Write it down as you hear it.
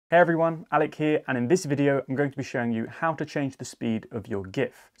Hey everyone, Alec here, and in this video I'm going to be showing you how to change the speed of your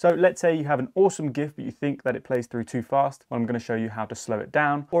GIF. So let's say you have an awesome GIF but you think that it plays through too fast. Well, I'm going to show you how to slow it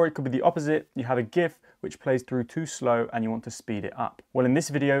down. Or it could be the opposite, you have a GIF which plays through too slow and you want to speed it up. Well, in this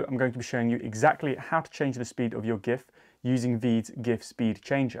video I'm going to be showing you exactly how to change the speed of your GIF using VEED's GIF Speed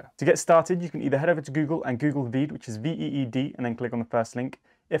Changer. To get started, you can either head over to Google and Google VEED, which is VEED, and then click on the first link.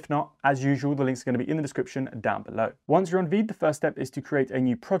 If not, as usual, the link's going to be in the description down below. Once you're on VEED, the first step is to create a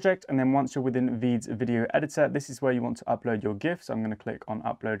new project, and then once you're within VEED's video editor, this is where you want to upload your GIF. So I'm going to click on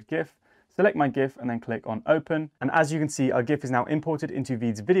Upload GIF, select my GIF, and then click on Open. And as you can see, our GIF is now imported into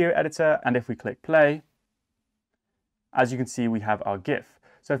VEED's video editor, and if we click play, as you can see, we have our GIF.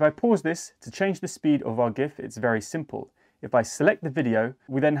 So if I pause this, to change the speed of our GIF, it's very simple. If I select the video,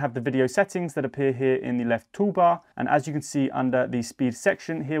 we then have the video settings that appear here in the left toolbar. And as you can see under the speed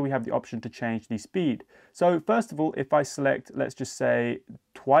section, here we have the option to change the speed. So first of all, if I select, let's just say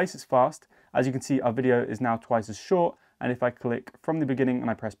twice as fast, as you can see, our video is now twice as short. And if I click from the beginning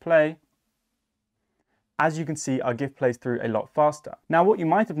and I press play, as you can see, our GIF plays through a lot faster. Now, what you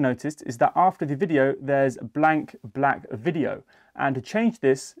might have noticed is that after the video, there's blank black video. And to change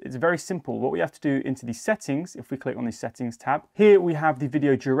this, it's very simple. What we have to do into the settings, if we click on the settings tab, here we have the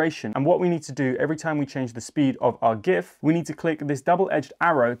video duration. And what we need to do every time we change the speed of our GIF, we need to click this double-edged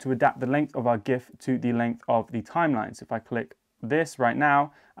arrow to adapt the length of our GIF to the length of the timeline. So if I click this right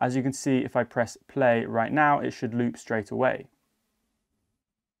now, as you can see, if I press play right now, it should loop straight away.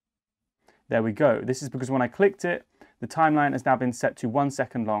 There we go. This is because when I clicked it, the timeline has now been set to 1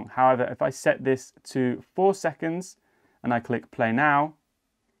 second long. However, if I set this to 4 seconds and I click play now,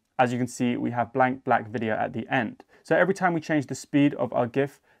 as you can see, we have blank black video at the end. So every time we change the speed of our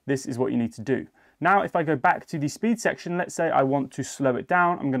GIF, this is what you need to do. Now, if I go back to the speed section, let's say I want to slow it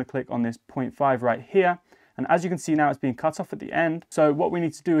down. I'm going to click on this 0.5 right here. And as you can see now, it's being cut off at the end. So what we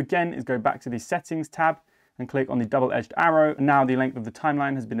need to do again is go back to the settings tab and click on the double-edged arrow. And now the length of the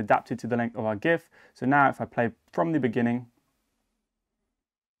timeline has been adapted to the length of our GIF. So now if I play from the beginning,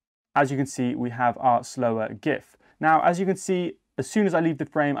 as you can see, we have our slower GIF. Now, as you can see, as soon as I leave the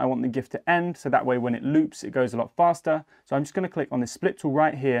frame, I want the GIF to end. So that way, when it loops, it goes a lot faster. So I'm just going to click on the split tool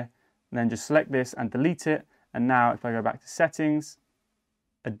right here, and then just select this and delete it. And now if I go back to settings,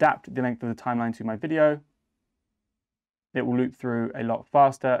 adapt the length of the timeline to my video, it will loop through a lot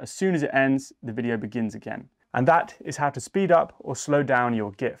faster. As soon as it ends, the video begins again. And that is how to speed up or slow down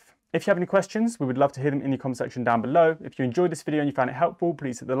your GIF. If you have any questions, we would love to hear them in the comment section down below. If you enjoyed this video and you found it helpful,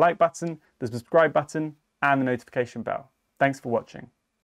 please hit the like button, the subscribe button, and the notification bell. Thanks for watching.